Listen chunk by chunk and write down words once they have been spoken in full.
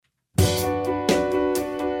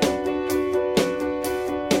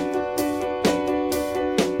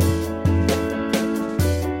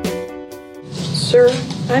Sir,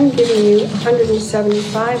 I'm giving you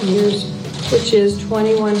 175 years, which is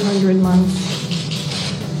 2,100 months.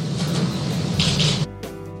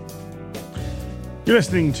 You're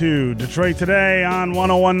listening to Detroit Today on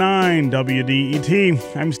 1019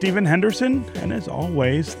 WDET. I'm Stephen Henderson, and as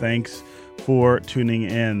always, thanks for tuning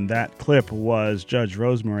in. That clip was Judge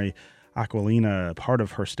Rosemary Aquilina, part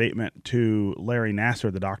of her statement to Larry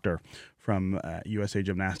Nassar, the doctor from USA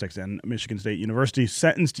Gymnastics and Michigan State University,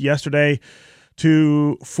 sentenced yesterday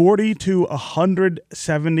to 40 to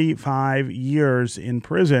 175 years in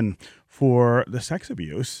prison for the sex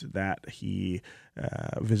abuse that he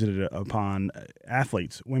visited upon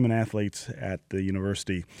athletes, women athletes at the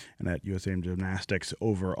university and at USA Gymnastics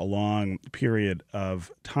over a long period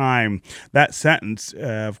of time. That sentence,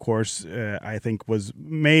 of course, I think was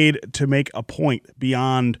made to make a point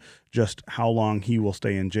beyond just how long he will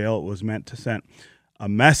stay in jail. It was meant to send a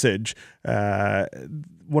message.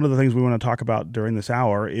 One of the things we want to talk about during this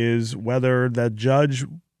hour is whether the judge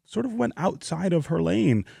sort of went outside of her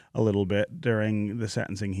lane a little bit during the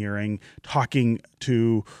sentencing hearing, talking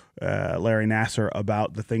to Larry Nassar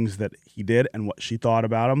about the things that he did and what she thought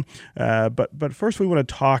about him. But first we want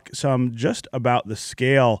to talk some just about the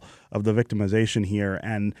scale of the victimization here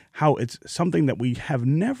and how it's something that we have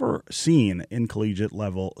never seen in collegiate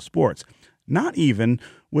level sports, not even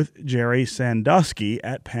with Jerry Sandusky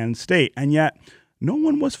at Penn State. And yet no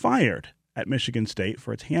one was fired at Michigan State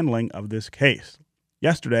for its handling of this case.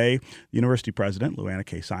 Yesterday, the university president, Luana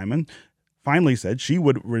K. Simon, finally said she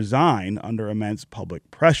would resign under immense public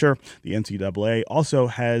pressure. The NCAA also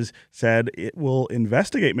has said it will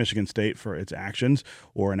investigate Michigan State for its actions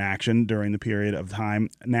or inaction during the period of time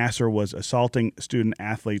Nassar was assaulting student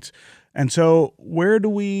athletes. And so where do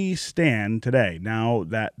we stand today now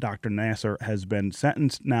that Dr. Nassar has been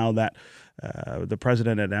sentenced, now that the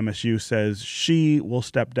president at MSU says she will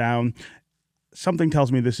step down? Something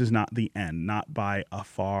tells me this is not the end, not by a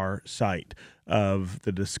far sight, of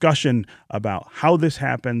the discussion about how this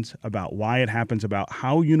happens, about why it happens, about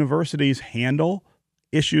how universities handle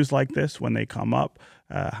issues like this when they come up,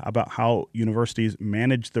 about how universities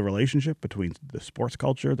manage the relationship between the sports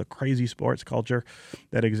culture, the crazy sports culture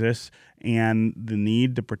that exists, and the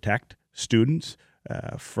need to protect students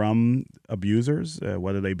from abusers,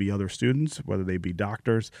 whether they be other students, whether they be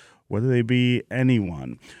doctors, whether they be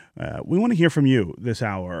anyone. We want to hear from you this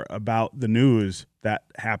hour about the news that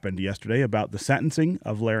happened yesterday, about the sentencing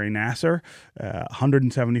of Larry Nassar,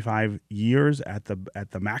 175 years at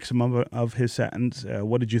the maximum of his sentence.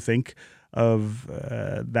 What did you think of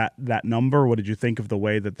that number? What did you think of the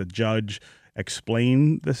way that the judge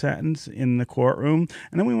explained the sentence in the courtroom?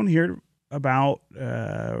 And then we want to hear about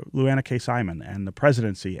Luana K. Simon and the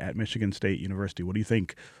presidency at Michigan State University. What do you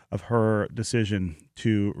think of her decision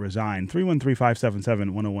to resign?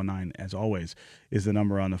 313-577-1019, as always, is the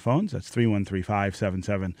number on the phones. That's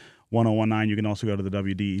 313-577-1019. You can also go to the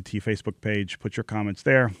WDET Facebook page, put your comments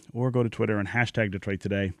there, or go to Twitter and hashtag Detroit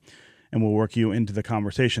Today, and we'll work you into the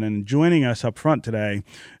conversation. And joining us up front today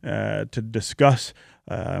to discuss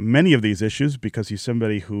many of these issues, because he's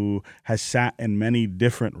somebody who has sat in many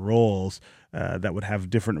different roles that would have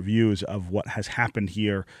different views of what has happened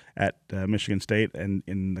here at Michigan State and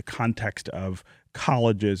in the context of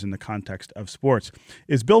colleges, in the context of sports,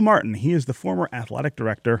 is Bill Martin. He is the former athletic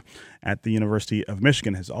director at the University of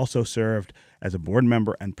Michigan, has also served as a board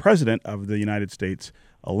member and president of the United States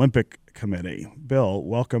Olympic Committee. Bill,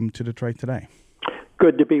 welcome to Detroit Today.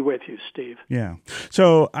 Good to be with you, Steve. Yeah.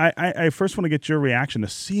 So I first want to get your reaction to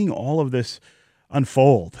seeing all of this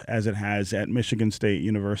unfold as it has at Michigan State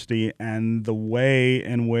University and the way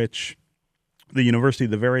in which the university,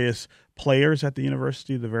 the various players at the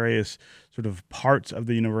university, the various sort of parts of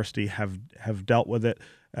the university have dealt with it.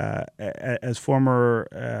 As former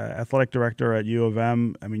athletic director at U of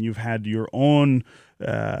M, I mean, you've had your own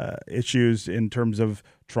issues in terms of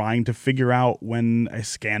trying to figure out when a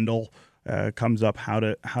scandal comes up, how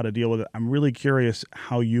to deal with it. I'm really curious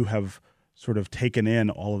how you have sort of taken in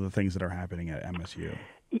all of the things that are happening at MSU.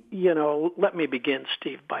 You know, let me begin,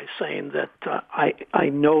 Steve, by saying that I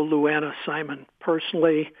know Luana Simon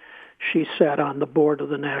personally. She sat on the board of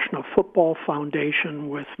the National Football Foundation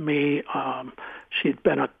with me. She'd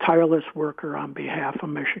been a tireless worker on behalf of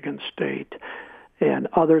Michigan State. And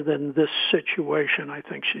other than this situation, I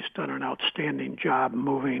think she's done an outstanding job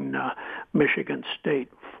moving Michigan State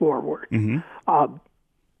forward. Mm-hmm.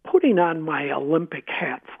 Putting on my Olympic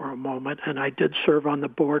hat for a moment, and I did serve on the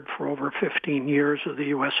board for over 15 years of the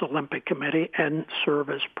U.S. Olympic Committee and serve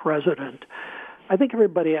as president, I think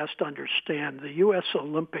everybody has to understand the U.S.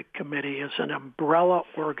 Olympic Committee is an umbrella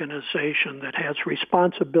organization that has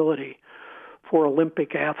responsibility for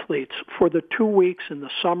Olympic athletes for the 2 weeks in the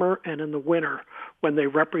summer and in the winter when they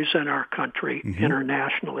represent our country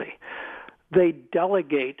internationally. They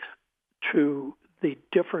delegate to the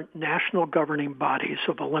different national governing bodies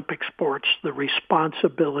of Olympic sports the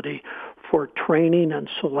responsibility for training and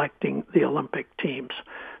selecting the Olympic teams.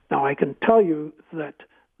 Now, I can tell you that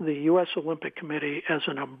the U.S. Olympic Committee, as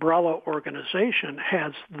an umbrella organization,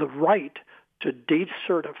 has the right to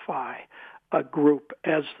decertify a group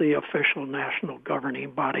as the official national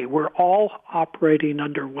governing body. We're all operating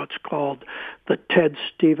under what's called the Ted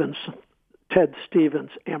Stevens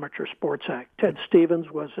Amateur Sports Act. Ted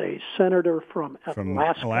Stevens was a senator from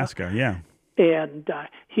Alaska, yeah. And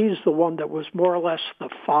he's the one that was more or less the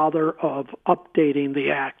father of updating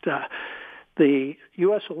the act. The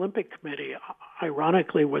U.S. Olympic Committee,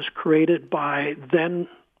 ironically, was created by then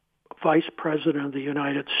Vice President of the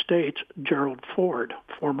United States, Gerald Ford,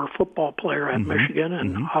 former football player at Michigan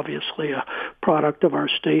and obviously a product of our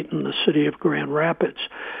state and the city of Grand Rapids.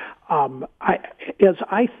 As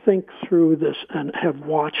I think through this and have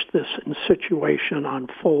watched this situation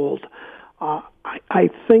unfold, I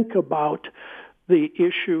think about the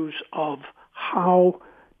issues of how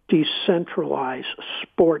decentralized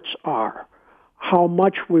sports are, how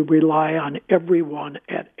much we rely on everyone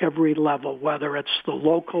at every level, whether it's the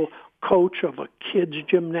local coach of a kids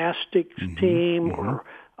gymnastics team or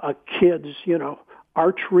a kids,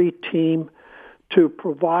 archery team, to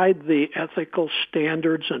provide the ethical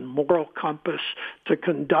standards and moral compass to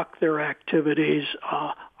conduct their activities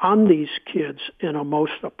on these kids in a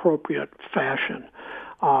most appropriate fashion.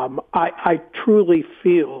 I truly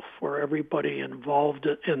feel for everybody involved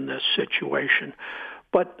in this situation.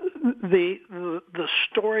 But the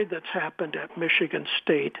story that's happened at Michigan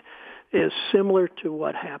State is similar to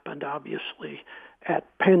what happened, obviously, at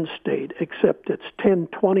Penn State, except it's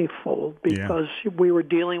 10-20-fold because we were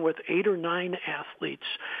dealing with 8 or 9 athletes,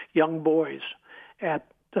 young boys, at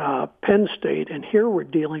Penn State, and here we're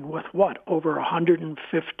dealing with, over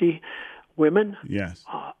 150 women? Yes.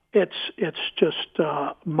 It's just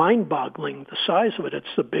mind-boggling, the size of it.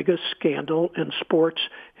 It's the biggest scandal in sports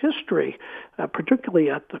history, particularly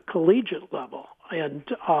at the collegiate level. And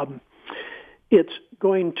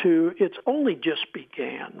it's only just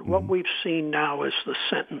began. What we've seen now is the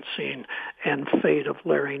sentencing and fate of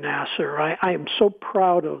Larry Nassar. I am so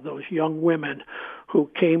proud of those young women who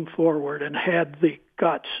came forward and had the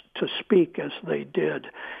guts to speak as they did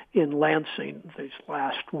in Lansing this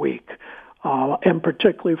last week. And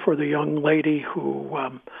particularly for the young lady who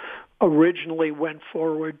originally went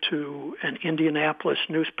forward to an Indianapolis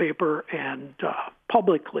newspaper and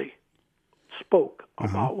publicly spoke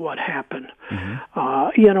about what happened.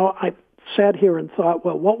 I sat here and thought,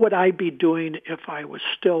 well, what would I be doing if I was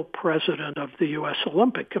still president of the U.S.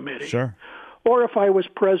 Olympic Committee? Sure. Or if I was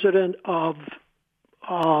president of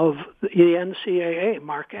the NCAA,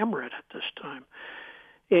 Mark Emmert at this time.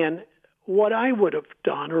 And what I would have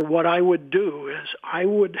done, or what I would do, is I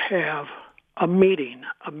would have a meeting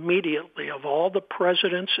immediately of all the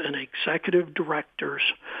presidents and executive directors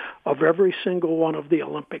of every single one of the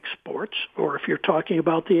Olympic sports, or if you're talking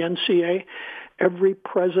about the NCAA, every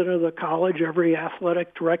president of the college, every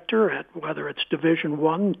athletic director at whether it's Division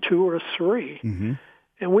I, II, or III,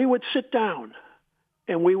 and we would sit down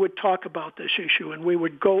and we would talk about this issue, and we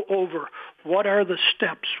would go over what are the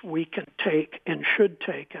steps we can take and should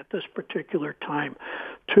take at this particular time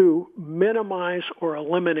to minimize or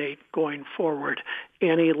eliminate going forward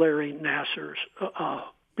any Larry Nassar's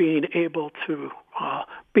being able to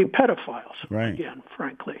be pedophiles, again,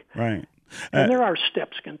 frankly. Right. And there are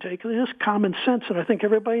steps can take. It is common sense, and I think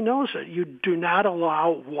everybody knows it. You do not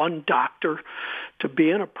allow one doctor to be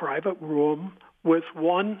in a private room with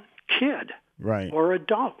one kid. Right. Or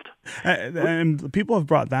adult. And people have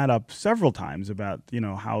brought that up several times about,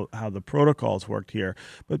 how the protocols worked here.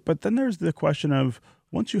 But then there's the question of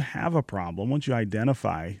once you have a problem, once you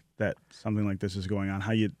identify that something like this is going on,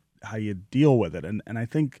 how you deal with it. And I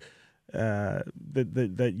think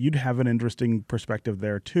that you'd have an interesting perspective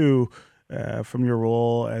there too, from your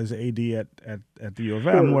role as AD at the U of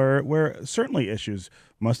M, where certainly issues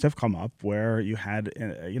must have come up where you had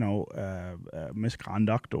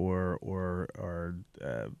misconduct or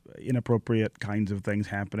inappropriate kinds of things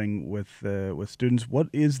happening with students.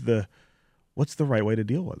 What's the right way to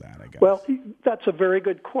deal with that, I guess? Well, that's a very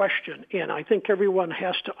good question, and I think everyone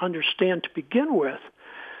has to understand to begin with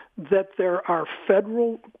that there are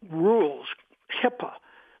federal rules, HIPAA,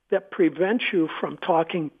 that prevents you from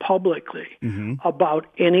talking publicly about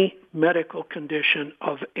any medical condition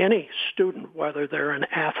of any student, whether they're an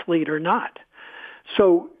athlete or not.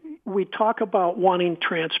 So we talk about wanting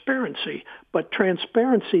transparency, but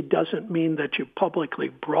transparency doesn't mean that you publicly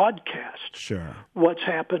broadcast what's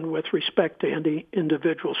happened with respect to any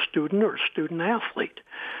individual student or student athlete.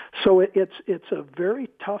 So it's a very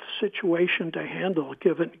tough situation to handle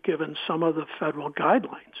given some of the federal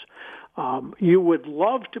guidelines. You would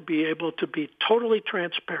love to be able to be totally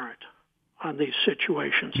transparent on these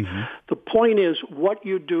situations. Mm-hmm. The point is what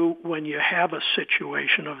you do when you have a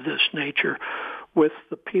situation of this nature with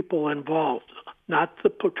the people involved, not the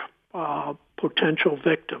potential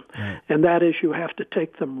victim. Right. And that is you have to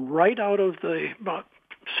take them right out of the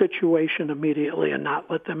situation immediately and not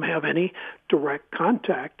let them have any direct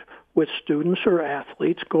contact with students or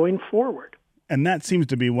athletes going forward. And that seems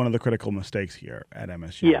to be one of the critical mistakes here at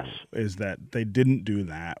MSU. Yes. Is that they didn't do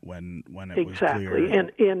that when it was clear.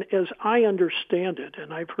 Exactly. And as I understand it,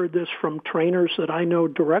 and I've heard this from trainers that I know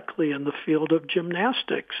directly in the field of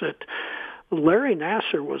gymnastics, that Larry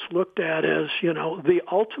Nassar was looked at as, the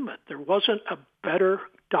ultimate. There wasn't a better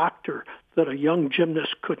doctor that a young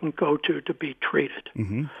gymnast couldn't go to be treated.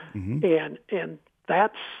 Mm-hmm. Mm-hmm. And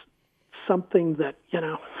that's something that,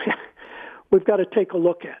 we've got to take a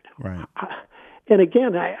look at. Right. And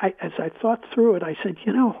again, I as I thought through it, I said,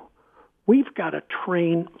 we've got to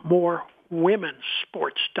train more women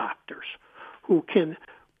sports doctors who can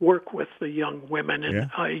work with the young women in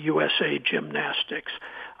USA Gymnastics.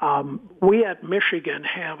 We at Michigan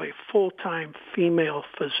have a full-time female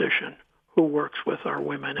physician who works with our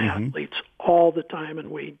women athletes all the time,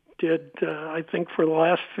 and we did, I think, for the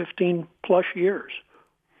last 15-plus years.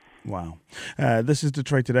 Wow. This is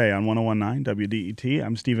Detroit Today on 101.9 WDET.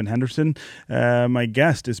 I'm Stephen Henderson. My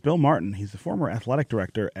guest is Bill Martin. He's the former athletic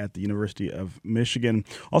director at the University of Michigan,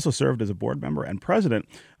 also served as a board member and president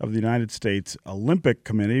of the United States Olympic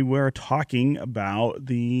Committee. We're talking about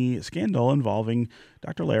the scandal involving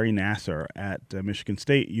Dr. Larry Nassar at Michigan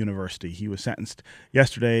State University. He was sentenced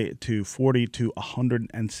yesterday to 40 to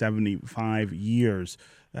 175 years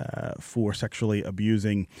for sexually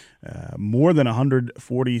abusing more than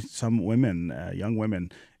 140-some women, young women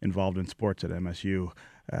involved in sports at MSU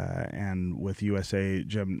and with USA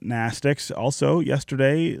Gymnastics. Also,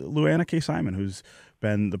 yesterday, Luanna K. Simon, who's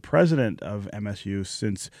been the president of MSU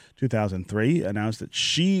since 2003, announced that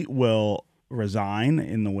she will resign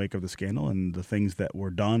in the wake of the scandal and the things that were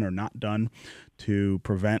done or not done to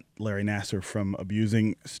prevent Larry Nassar from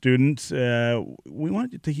abusing students. We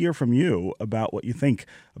wanted to hear from you about what you think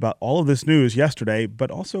about all of this news yesterday,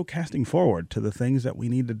 but also casting forward to the things that we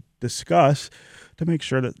need to discuss to make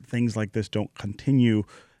sure that things like this don't continue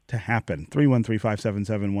to happen.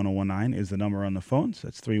 313-577-1019 is the number on the phones.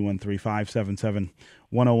 That's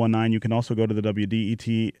 313-577-1019. You can also go to the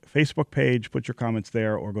WDET Facebook page, put your comments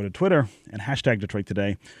there, or go to Twitter and hashtag Detroit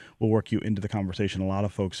Today. We'll work you into the conversation. A lot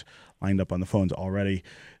of folks lined up on the phones already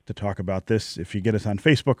to talk about this. If you get us on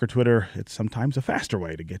Facebook or Twitter, it's sometimes a faster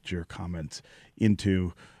way to get your comments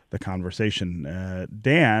into the conversation.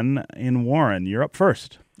 Dan in Warren, you're up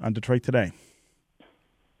first on Detroit Today.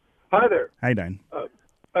 Hi there. Hi, Dan.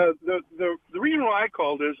 The reason why I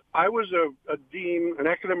called is I was a dean, an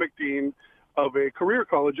academic dean of a career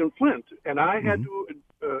college in Flint, and I had to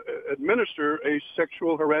administer a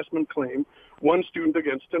sexual harassment claim, one student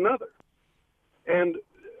against another. And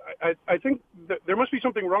I think that there must be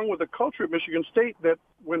something wrong with the culture at Michigan State that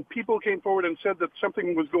when people came forward and said that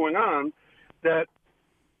something was going on, that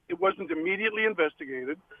it wasn't immediately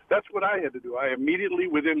investigated. That's what I had to do. I immediately,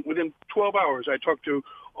 within 12 hours, I talked to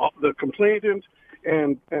the complainant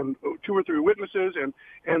and 2 or 3 witnesses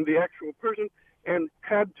and the actual person, and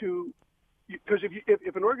had to, because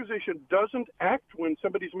if an organization doesn't act when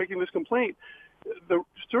somebody's making this complaint, the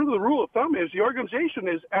rule of thumb is the organization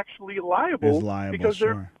is actually liable because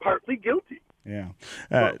they're partly guilty. Yeah,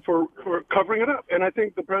 for covering it up. And I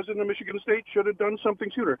think the president of Michigan State should have done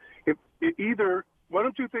something sooner. If either one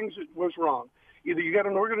of two things was wrong. Either you got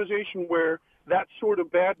an organization where that sort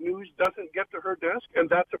of bad news doesn't get to her desk, and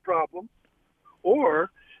that's a problem,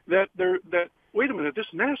 or that wait a minute, this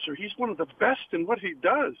Nassar, he's one of the best in what he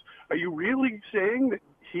does. Are you really saying that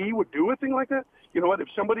he would do a thing like that? You know what? If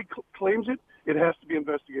somebody claims it, it has to be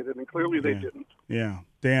investigated, and clearly they didn't. Yeah.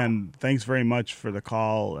 Dan, thanks very much for the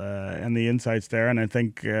call and the insights there. And I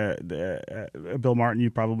think, Bill Martin, you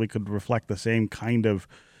probably could reflect the same kind of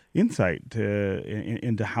insight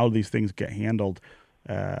into how these things get handled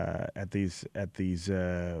at these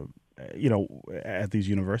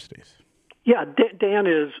universities. Yeah, Dan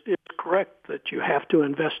is correct that you have to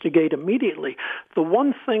investigate immediately. The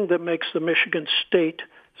one thing that makes the Michigan State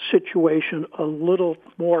situation a little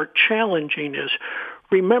more challenging is,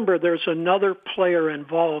 remember, there's another player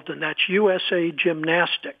involved, and that's USA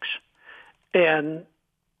Gymnastics. And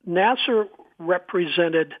Nassar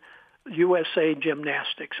represented USA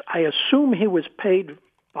Gymnastics. I assume he was paid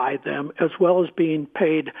by them as well as being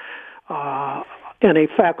paid and a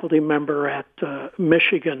faculty member at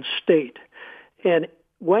Michigan State. And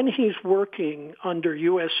when he's working under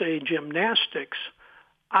USA Gymnastics,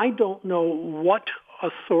 I don't know what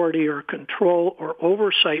authority or control or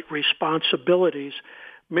oversight responsibilities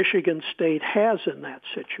Michigan State has in that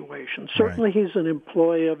situation. Certainly he's an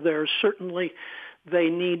employee of theirs. Certainly they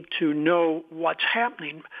need to know what's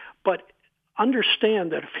happening. But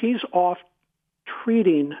understand that if he's off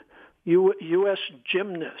treating U.S.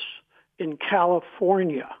 gymnasts in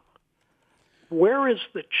California, where is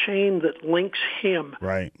the chain that links him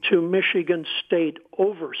to Michigan State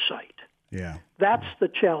oversight? Yeah. That's the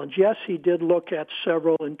challenge. Yes, he did look at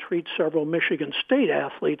several and treat several Michigan State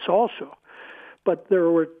athletes also, but there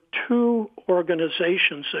were two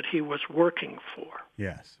organizations that he was working for.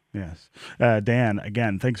 Yes. Dan,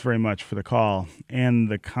 again, thanks very much for the call and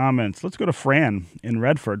the comments. Let's go to Fran in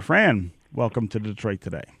Redford. Fran, welcome to Detroit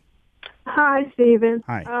Today. Hi, Stephen.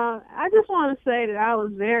 Hi. I just want to say that I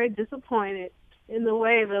was very disappointed in the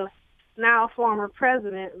way the now former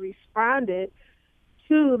president responded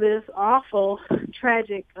to this awful,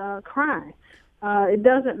 tragic crime. It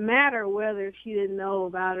doesn't matter whether she didn't know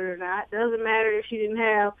about it or not. It doesn't matter if she didn't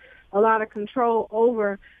have a lot of control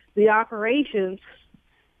over the operations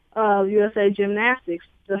of USA Gymnastics.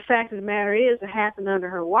 The fact of the matter is it happened under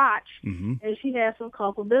her watch, and she has some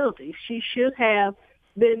culpability. She should have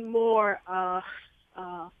been more,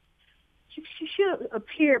 she should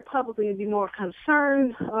appear publicly to be more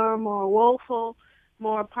concerned, more woeful,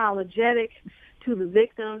 more apologetic to the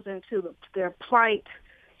victims and to their plight.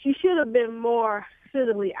 She should have been more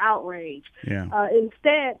physically outraged. Yeah.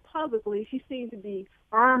 Instead, publicly, she seemed to be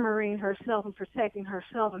armoring herself and protecting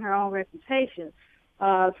herself and her own reputation.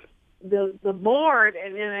 The board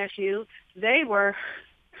at NSU, they were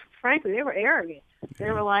arrogant.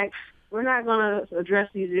 They were like, we're not going to address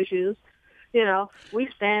these issues. We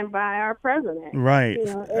stand by our president. Right.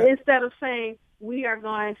 Instead of saying, we are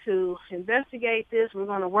going to investigate this. We're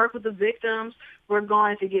going to work with the victims. We're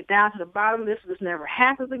going to get down to the bottom of this so this never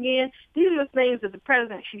happens again. These are the things that the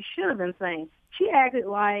president, she should have been saying. She acted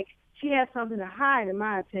like she had something to hide, in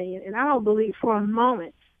my opinion, and I don't believe for a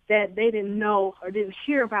moment that they didn't know or didn't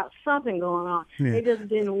hear about something going on. Yeah. They just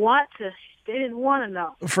didn't want to. They didn't want to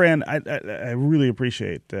know. Fran, I really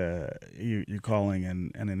appreciate you calling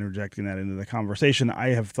and interjecting that into the conversation. I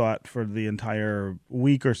have thought for the entire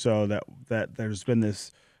week or so that there's been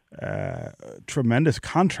this tremendous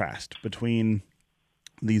contrast between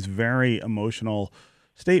these very emotional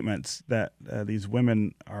statements that these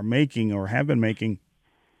women are making or have been making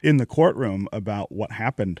in the courtroom about what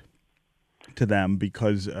happened to them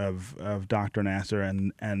because of Dr.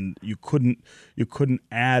 Nassar, and you couldn't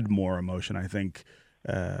add more emotion, I think,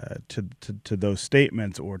 to those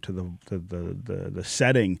statements or to the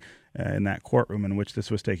setting in that courtroom in which this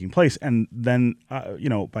was taking place. And then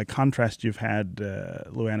by contrast, you've had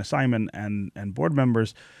Luanna Simon and board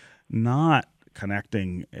members not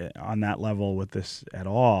connecting on that level with this at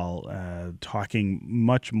all, talking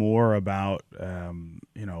much more about,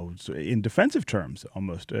 in defensive terms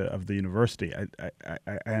almost of the university.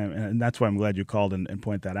 And that's why I'm glad you called and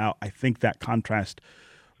point that out. I think that contrast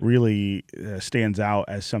really stands out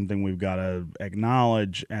as something we've got to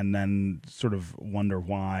acknowledge and then sort of wonder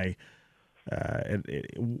why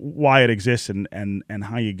it exists and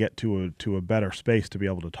how you get to a better space to be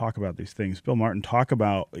able to talk about these things. Bill Martin, talk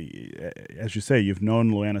about, as you say, you've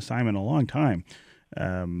known Luanna Simon a long time.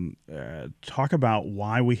 Talk about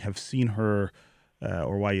why we have seen her,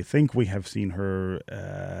 or why you think we have seen her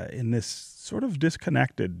in this sort of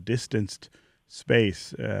disconnected, distanced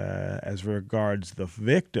space as regards the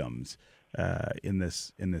victims in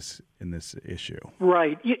this issue.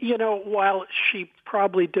 Right. While she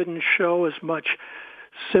probably didn't show as much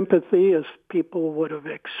sympathy as people would have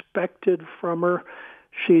expected from her,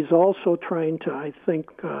 she's also trying to, I think,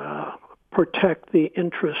 protect the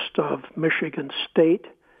interest of Michigan State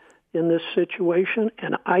in this situation,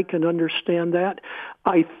 and I can understand that.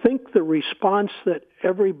 I think the response that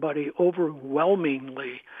everybody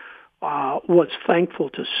overwhelmingly was thankful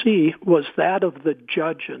to see was that of the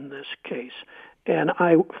judge in this case. And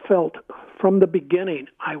I felt from the beginning,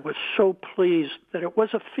 I was so pleased that it was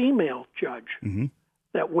a female judge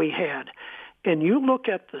that we had. And you look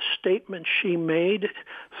at the statements she made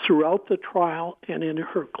throughout the trial and in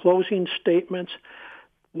her closing statements,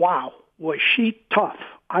 wow, was she tough.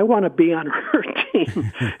 I want to be on her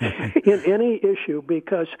team in any issue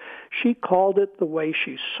because she called it the way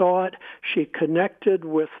she saw it. She connected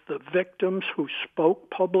with the victims who spoke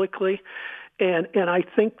publicly. And I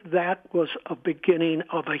think that was a beginning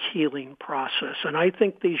of a healing process. And I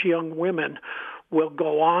think these young women will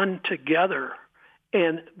go on together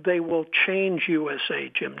and they will change USA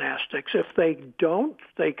Gymnastics. If they don't,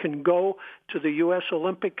 they can go to the U.S.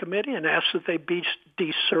 Olympic Committee and ask that they be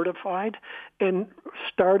decertified and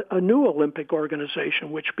start a new Olympic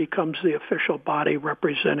organization, which becomes the official body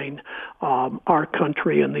representing our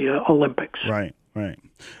country in the Olympics. Right.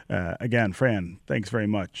 Again, Fran, thanks very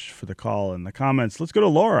much for the call and the comments. Let's go to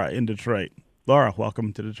Laura in Detroit. Laura,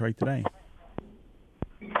 welcome to Detroit Today.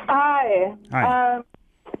 Hi.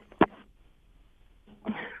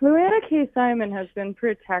 Luanna K. Simon has been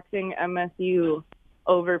protecting MSU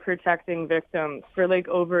over protecting victims for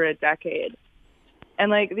over a decade.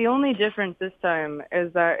 And the only difference this time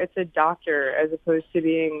is that it's a doctor as opposed to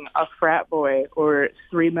being a frat boy or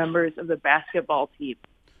 3 members of the basketball team.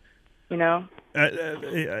 Laura,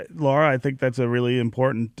 I think that's a really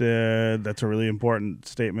important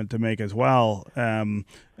statement to make as well. I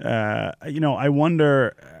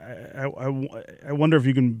wonder if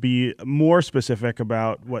you can be more specific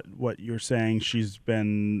about what you're saying she's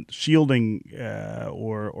been shielding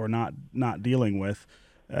or not dealing with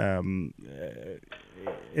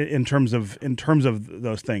in terms of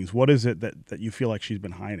those things. What is it that you feel like she's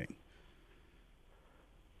been hiding?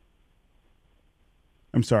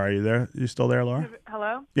 I'm sorry, you there? You still there, Laura?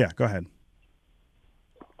 Hello? Yeah, go ahead.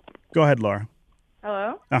 Go ahead, Laura.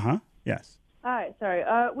 Hello? Uh-huh, yes. Hi, sorry.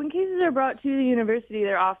 When cases are brought to the university,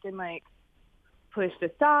 they're often pushed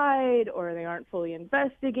aside, or they aren't fully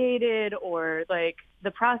investigated, or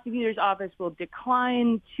the prosecutor's office will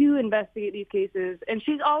decline to investigate these cases, and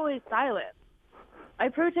she's always silent. I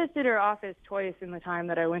protested her office twice in the time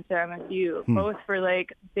that I went to MSU, both for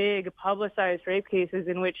big publicized rape cases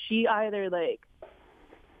in which she either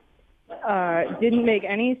didn't make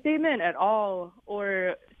any statement at all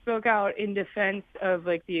or spoke out in defense of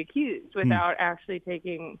the accused without actually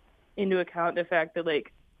taking into account the fact that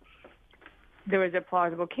there was a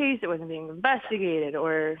plausible case that wasn't being investigated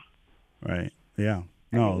or right. Yeah.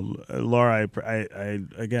 No, Laura, I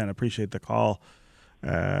again appreciate the call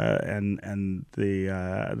and the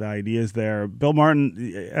ideas there. Bill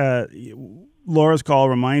Martin, Laura's call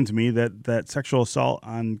reminds me that sexual assault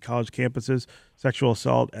on college campuses, sexual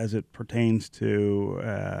assault as it pertains to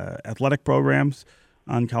athletic programs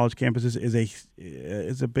on college campuses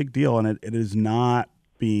is a big deal, and it is not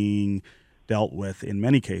being dealt with in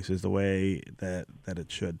many cases the way that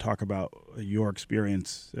it should. Talk about your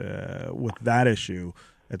experience with that issue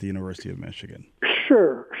at the University of Michigan.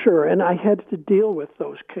 Sure. And I had to deal with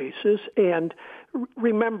those cases. And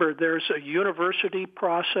remember, there's a university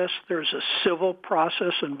process, there's a civil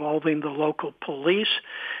process involving the local police,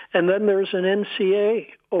 and then there's an NCA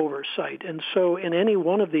oversight. And so in any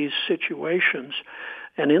one of these situations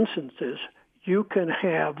and instances, you can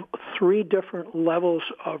have 3 different levels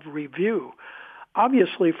of review.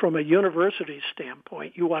 Obviously, from a university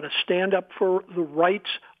standpoint, you want to stand up for the rights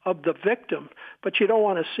of the victim, but you don't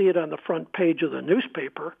want to see it on the front page of the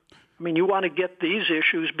newspaper. I mean, you want to get these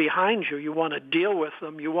issues behind you. You want to deal with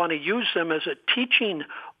them. You want to use them as a teaching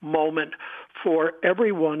moment for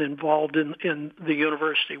everyone involved in the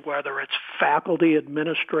university, whether it's faculty,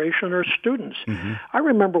 administration, or students. Mm-hmm. I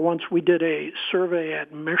remember once we did a survey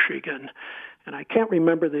at Michigan, and I can't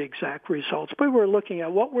remember the exact results, but we were looking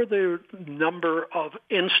at what were the number of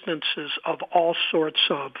instances of all sorts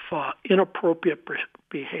of inappropriate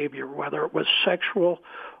behavior, whether it was sexual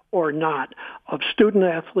or not, of student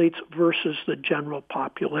athletes versus the general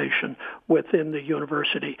population within the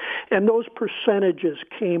university. And those percentages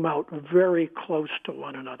came out very close to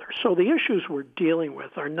one another. So the issues we're dealing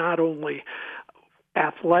with are not only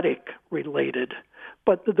athletic related,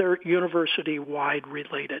 but they're university-wide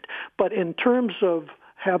related. But in terms of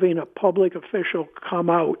having a public official come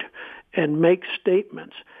out and make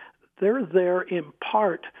statements, they're there in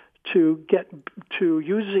part to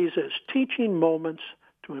use these as teaching moments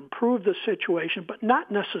to improve the situation, but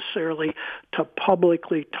not necessarily to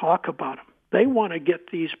publicly talk about them. They want to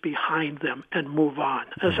get these behind them and move on,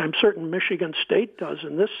 as I'm certain Michigan State does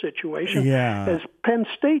in this situation, as Penn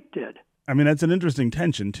State did. I mean, that's an interesting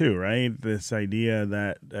tension too, right? This idea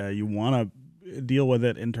that you want to deal with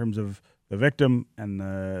it in terms of the victim and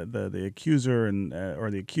the accuser and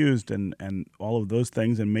or the accused and all of those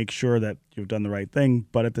things, and make sure that you've done the right thing.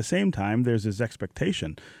 But at the same time, there's this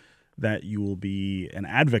expectation that you will be an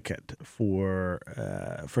advocate for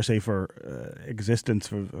safer existence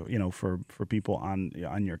for people on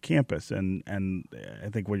your campus, and I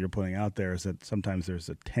think what you're putting out there is that sometimes there's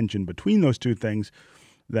a tension between those two things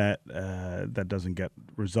that doesn't get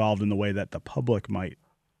resolved in the way that the public might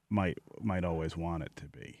always want it to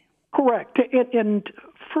be. Of Correct. And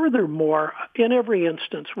furthermore, in every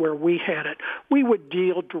instance where we had it, we would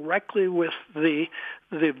deal directly with the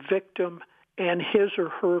victim and his or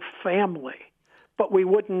her family, but we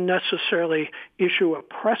wouldn't necessarily issue a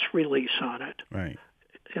press release on it. Right.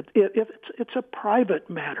 If it's a private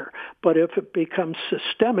matter, but if it becomes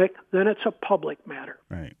systemic, then it's a public matter.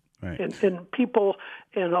 Right. Right. And people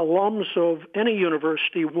and alums of any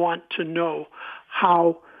university want to know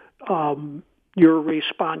how you're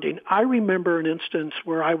responding. I remember an instance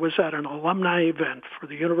where I was at an alumni event for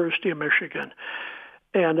the University of Michigan,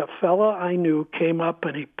 and a fella I knew came up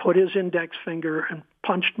and he put his index finger and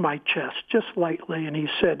punched my chest just lightly, and he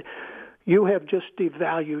said, "You have just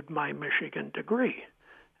devalued my Michigan degree."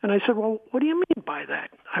 And I said, "Well, what do you mean by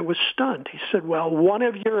that?" I was stunned. He said, "Well, one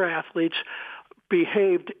of your athletes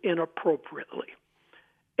behaved inappropriately."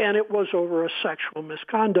 And it was over a sexual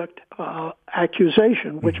misconduct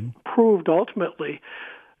accusation, which proved ultimately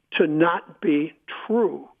to not be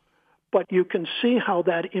true. But you can see how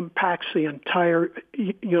that impacts the entire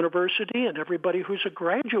university and everybody who's a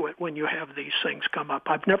graduate when you have these things come up.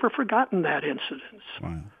 I've never forgotten that incident.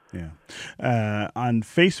 Wow. Yeah. On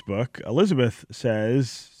Facebook, Elizabeth says,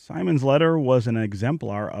 Simon's letter was an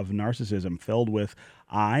exemplar of narcissism filled with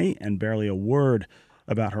I and barely a word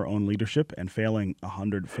about her own leadership and failing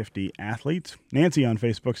 150 athletes. Nancy on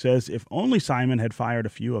Facebook says, if only Simon had fired a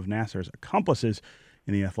few of Nassar's accomplices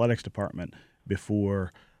in the athletics department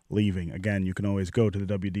before leaving. Again, you can always go to the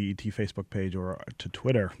WDET Facebook page or to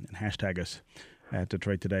Twitter and hashtag us at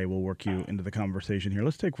Detroit Today. We'll work you into the conversation here.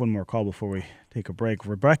 Let's take one more call before we take a break.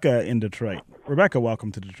 Rebecca in Detroit. Rebecca,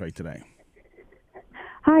 welcome to Detroit Today.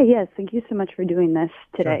 Hi, yes. Thank you so much for doing this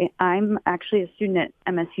today. Sure. I'm actually a student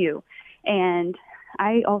at MSU, and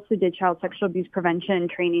I also did child sexual abuse prevention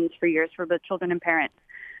trainings for years for both children and parents.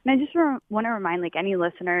 And I just want to remind any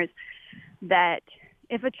listeners that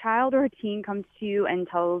if a child or a teen comes to you and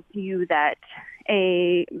tells you that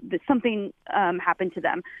something happened to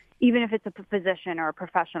them, even if it's a physician or a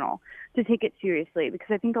professional, to take it seriously.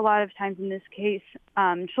 Because I think a lot of times in this case,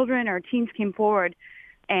 children or teens came forward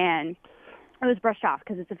and it was brushed off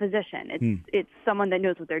because it's a physician. It's someone that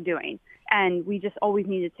knows what they're doing. And we just always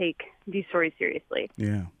need to take these stories seriously.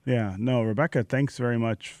 Yeah. No, Rebecca, thanks very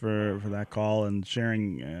much for that call and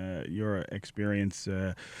sharing your experience.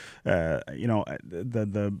 The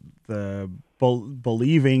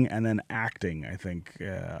believing and then acting, I think,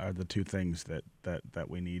 are the two things that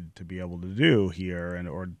we need to be able to do here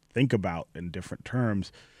or think about in different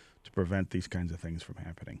terms to prevent these kinds of things from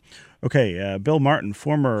happening. Okay, Bill Martin,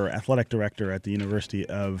 former athletic director at the University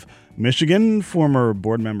of Michigan, former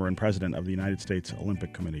board member and president of the United States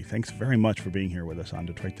Olympic Committee. Thanks very much for being here with us on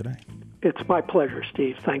Detroit Today. It's my pleasure,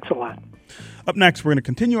 Steve. Thanks a lot. Up next, we're going to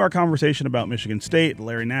continue our conversation about Michigan State, the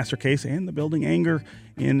Larry Nassar case, and the building anger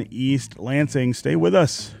in East Lansing. Stay with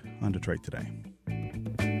us on Detroit Today.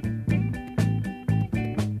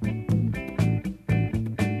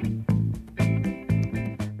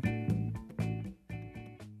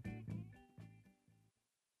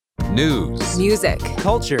 News, music,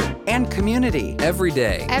 culture, and community. Every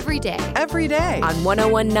day. every day Every day. on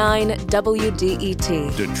 101.9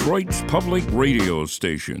 WDET. Detroit's public radio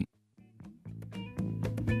station.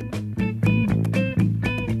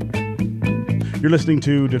 You're listening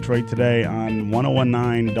to Detroit Today on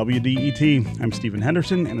 101.9 WDET. I'm Stephen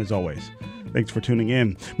Henderson, and as always, thanks for tuning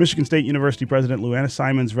in. Michigan State University President Luanna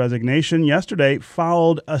Simon's resignation yesterday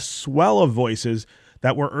followed a swell of voices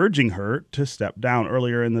that were urging her to step down.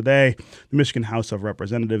 Earlier in the day, the Michigan House of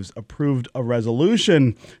Representatives approved a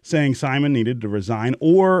resolution saying Simon needed to resign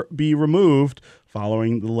or be removed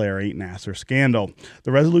following the Larry Nassar scandal.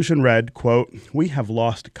 The resolution read, quote, "We have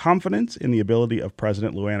lost confidence in the ability of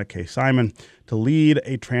President Luanna K. Simon to lead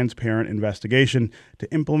a transparent investigation,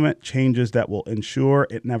 to implement changes that will ensure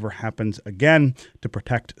it never happens again, to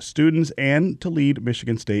protect students, and to lead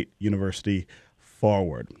Michigan State University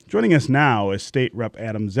forward." Joining us now is State Rep.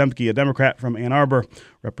 Adam Zemke, a Democrat from Ann Arbor,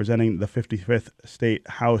 representing the 55th State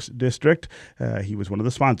House District. He was one of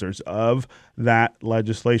the sponsors of that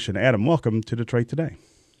legislation. Adam, welcome to Detroit Today.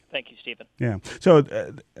 Thank you, Stephen. Yeah. So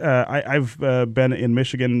I've been in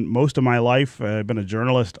Michigan most of my life. I've been a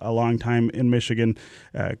journalist a long time in Michigan.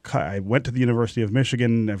 I went to the University of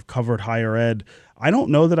Michigan. I've covered higher ed. I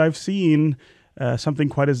don't know that I've seen something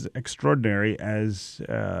quite as extraordinary as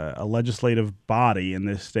a legislative body in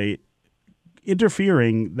this state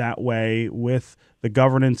interfering that way with the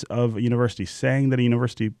governance of a university, saying that a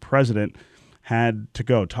university president had to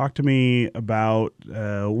go. Talk to me about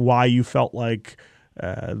why you felt like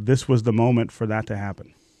this was the moment for that to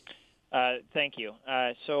happen. Thank you.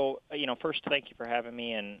 So, first, thank you for having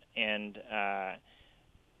me, and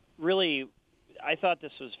really, I thought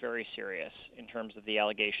this was very serious in terms of the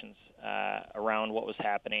allegations around what was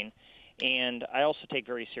happening. And I also take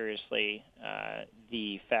very seriously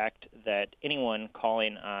the fact that anyone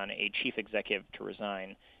calling on a chief executive to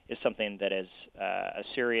resign is something that is a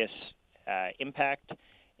serious impact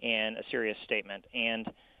and a serious statement. And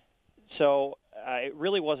so it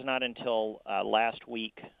really was not until last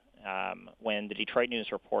week when the Detroit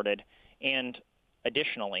News reported, and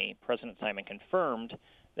additionally, President Simon confirmed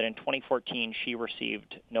that in 2014 she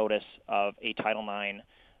received notice of a Title IX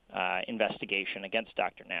investigation against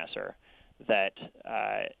Dr. Nassar, that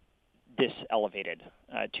this elevated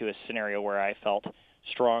to a scenario where I felt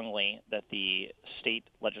strongly that the state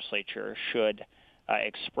legislature should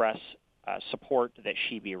express support that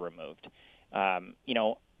she be removed.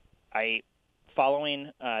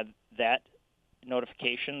 Following that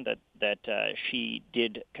notification that she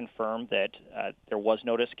did confirm that there was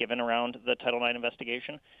notice given around the Title IX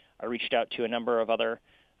investigation, I reached out to a number of other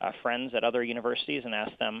friends at other universities and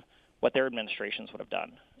asked them what their administrations would have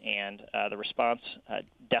done. And the response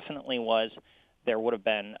definitely was there would have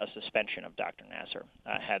been a suspension of Dr. Nassar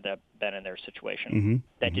had that been in their situation. Mm-hmm.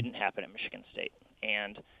 That didn't happen at Michigan State.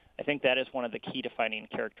 And I think that is one of the key defining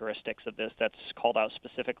characteristics of this that's called out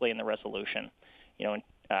specifically in the resolution.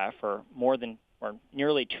 For more than or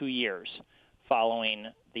nearly 2 years following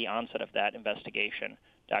the onset of that investigation,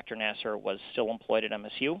 Dr. Nassar was still employed at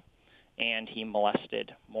MSU, and he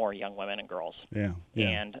molested more young women and girls. Yeah.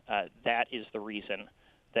 And that is the reason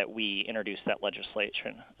that we introduced that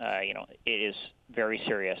legislation. It is very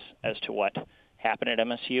serious as to what happened at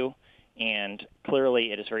MSU, and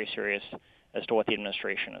clearly it is very serious as to what the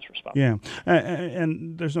administration is responsible. Yeah,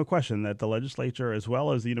 and there's no question that the legislature, as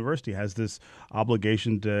well as the university, has this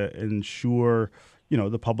obligation to ensure,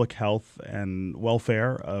 the public health and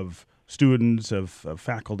welfare of students, of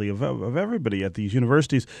faculty, of everybody at these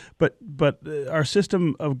universities. But our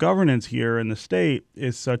system of governance here in the state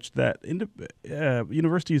is such that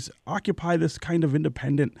universities occupy this kind of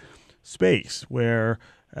independent space where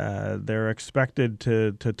they're expected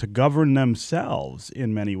to govern themselves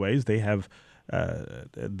in many ways. They have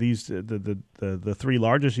the three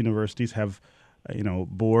largest universities have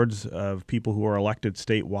boards of people who are elected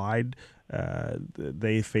statewide.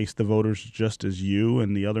 They face the voters just as you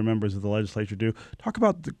and the other members of the legislature do. Talk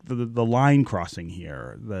about the line crossing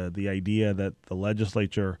here, the idea that the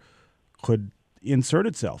legislature could insert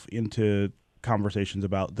itself into conversations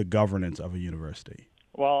about the governance of a university.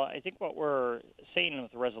 Well, I think what we're saying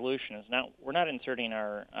with the resolution is we're not inserting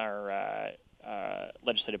our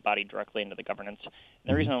legislative body directly into the governance.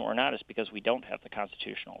 And the reason we're not is because we don't have the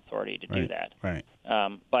constitutional authority to do that. Right.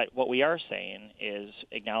 But what we are saying is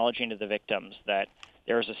acknowledging to the victims that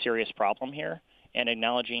there is a serious problem here, and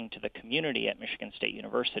acknowledging to the community at Michigan State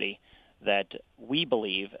University that we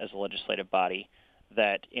believe as a legislative body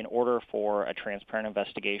that in order for a transparent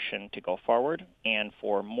investigation to go forward, and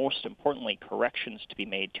for, most importantly, corrections to be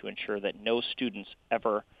made to ensure that no students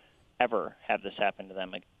ever have this happen to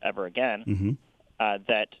them ever again,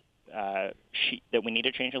 that we need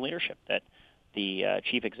a change in leadership, that the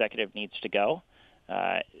chief executive needs to go.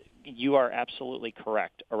 You are absolutely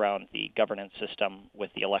correct around the governance system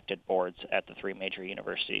with the elected boards at the three major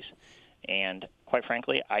universities. And quite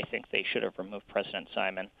frankly, I think they should have removed President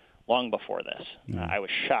Simon long before this. I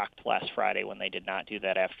was shocked last Friday when they did not do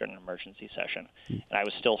that after an emergency session. And I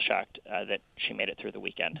was still shocked that she made it through the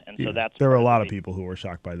weekend. And so there were a lot of people who were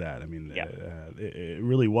shocked by that. I mean, it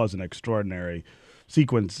really was an extraordinary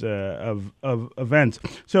sequence of events.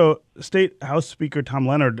 So State House Speaker Tom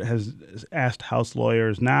Leonard has asked House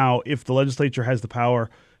lawyers now if the legislature has the power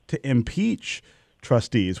to impeach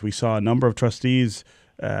trustees. We saw a number of trustees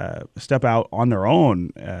step out on their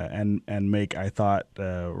own and make, I thought,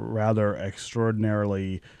 rather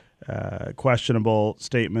extraordinarily questionable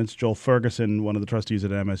statements. Joel Ferguson, one of the trustees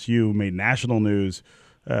at MSU, made national news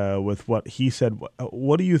with what he said.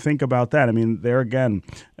 What do you think about that? I mean, there again,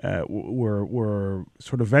 we're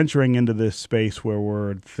sort of venturing into this space where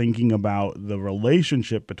we're thinking about the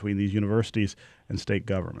relationship between these universities and state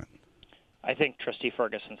government. I think Trustee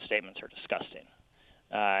Ferguson's statements are disgusting.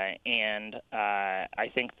 And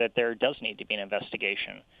I think that there does need to be an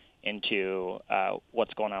investigation into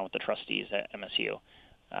what's going on with the trustees at MSU.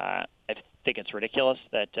 I think it's ridiculous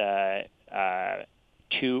that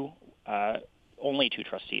only two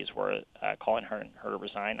trustees were calling her to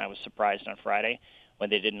resign. I was surprised on Friday when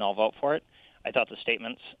they didn't all vote for it. I thought the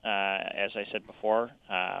statements, as I said before,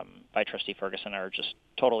 by Trustee Ferguson are just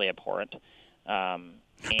totally abhorrent.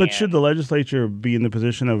 But should the legislature be in the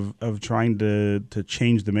position of trying to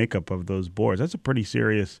change the makeup of those boards? That's a pretty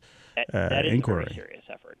serious that is inquiry. a very serious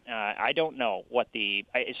effort. I don't know what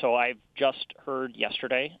so I've just heard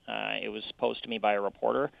yesterday, it was posed to me by a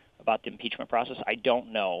reporter about the impeachment process. I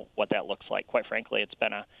don't know what that looks like. Quite frankly, it's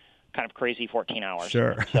been a kind of crazy 14 hours.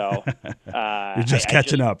 Sure. So you're just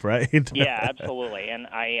catching up, right? Yeah, absolutely. And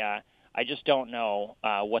I just don't know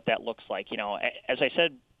what that looks like. You know, as I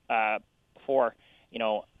said before, you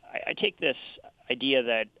know, I take this idea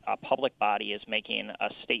that a public body is making a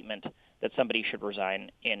statement that somebody should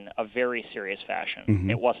resign in a very serious fashion.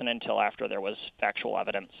 Mm-hmm. It wasn't until after there was factual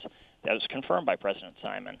evidence that was confirmed by President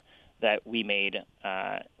Simon that we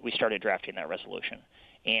started drafting that resolution.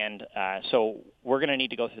 And so we're going to need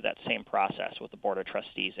to go through that same process with the Board of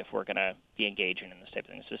Trustees if we're going to be engaging in this type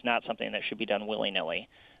of thing. This is not something that should be done willy-nilly.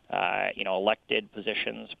 You know, elected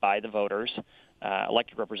positions by the voters,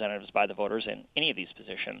 elected representatives by the voters in any of these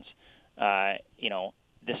positions, you know,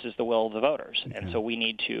 this is the will of the voters. Okay. And so we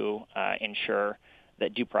need to ensure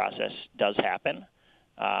that due process does happen.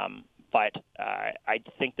 But I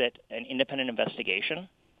think that an independent investigation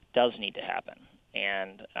does need to happen.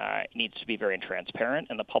 And it needs to be very transparent,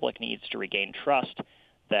 and the public needs to regain trust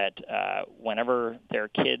that whenever their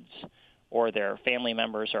kids or their family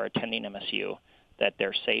members are attending MSU, that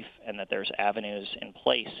they're safe and that there's avenues in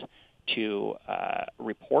place to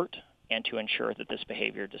report and to ensure that this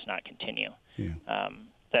behavior does not continue. Yeah.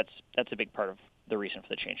 That's a big part of the reason for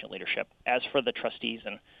the change in leadership. As for the trustees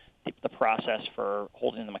and the process for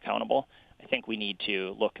holding them accountable, I think we need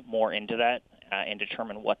to look more into that and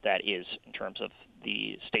determine what that is in terms of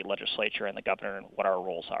the state legislature and the governor and what our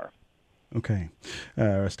roles are. Okay.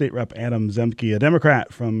 State Rep Adam Zemke, a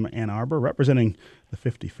Democrat from Ann Arbor, representing the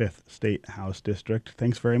 55th State House District.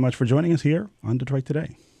 Thanks very much for joining us here on Detroit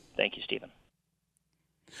Today. Thank you, Stephen.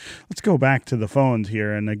 Let's go back to the phones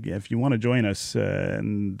here. And if you want to join us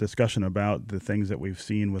in discussion about the things that we've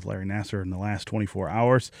seen with Larry Nassar in the last 24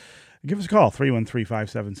 hours, give us a call.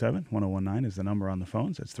 313-577-1019 is the number on the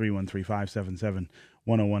phones. That's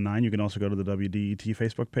 313-577-1019. You can also go to the WDET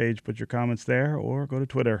Facebook page, put your comments there, or go to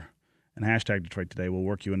Twitter and hashtag Detroit Today. We'll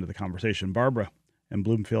work you into the conversation. Barbara in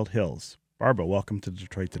Bloomfield Hills. Barbara, welcome to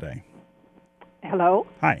Detroit Today. Hello?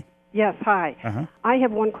 Hi. Yes, hi. Uh-huh. I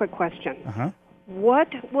have one quick question. Uh-huh. What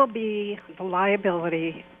will be the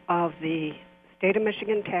liability of the state of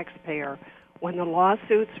Michigan taxpayer when the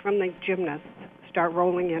lawsuits from the gymnasts start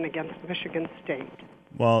rolling in against Michigan State?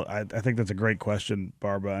 Well, I think that's a great question,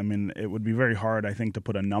 Barbara. I mean, it would be very hard, I think, to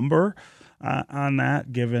put a number on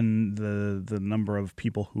that, given the number of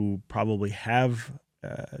people who probably have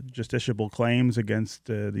justiciable claims against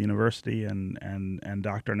the university and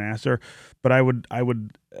Dr. Nassar. But I would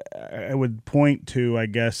point to, I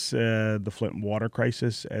guess, the Flint water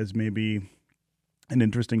crisis as maybe an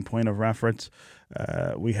interesting point of reference.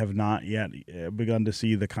 We have not yet begun to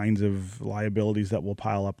see the kinds of liabilities that will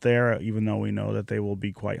pile up there, even though we know that they will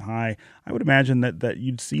be quite high. I would imagine that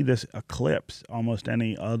you'd see this eclipse almost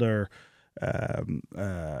any other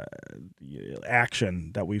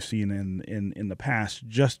action that we've seen in the past,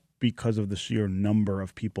 just because of the sheer number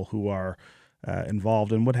of people who are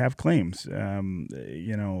involved and would have claims.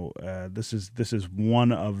 This is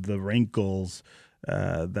one of the wrinkles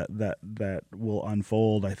that will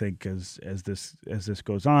unfold, I think, as this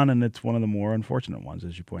goes on, and it's one of the more unfortunate ones,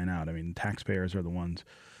 as you point out. I mean, taxpayers are the ones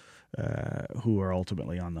who are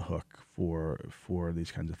ultimately on the hook for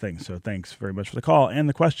these kinds of things. So thanks very much for the call and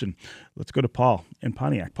the question. Let's go to Paul in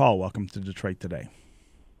Pontiac. Paul, welcome to Detroit Today.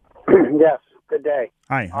 Yes, good day.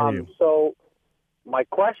 Hi, how are you? So my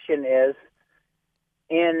question is,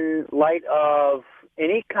 in light of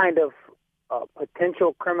any kind of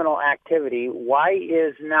potential criminal activity, why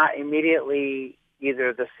is not immediately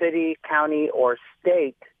either the city, county, or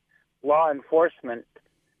state law enforcement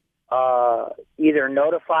either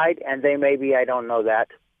notified, and they may be, I don't know that,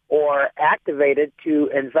 or activated to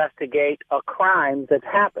investigate a crime that's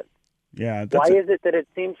happened? Yeah. Why is it that it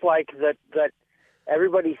seems like that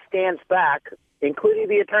everybody stands back, including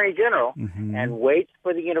the Attorney General, and waits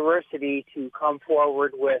for the university to come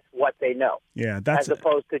forward with what they know, as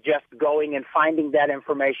opposed to just going and finding that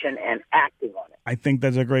information and acting on it? I think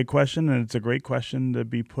that's a great question, and it's a great question to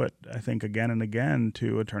be put, I think, again and again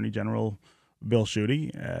to Attorney General Bill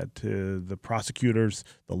Schuette, to the prosecutors,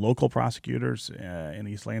 the local prosecutors in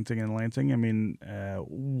East Lansing and Lansing. I mean,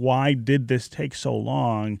 why did this take so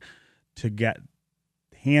long to get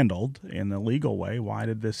handled in a legal way? Why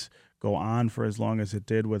did this go on for as long as it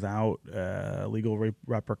did without legal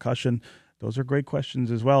repercussion? Those are great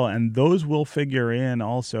questions as well, and those will figure in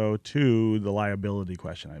also to the liability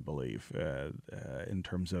question, I believe, in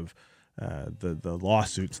terms of the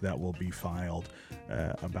lawsuits that will be filed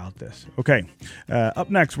about this. Okay, up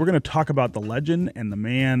next, we're going to talk about the legend and the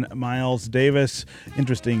man, Miles Davis.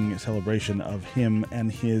 Interesting celebration of him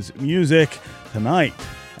and his music tonight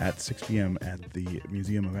at 6 p.m. at the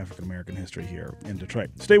Museum of African American History here in Detroit.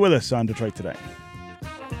 Stay with us on Detroit Today.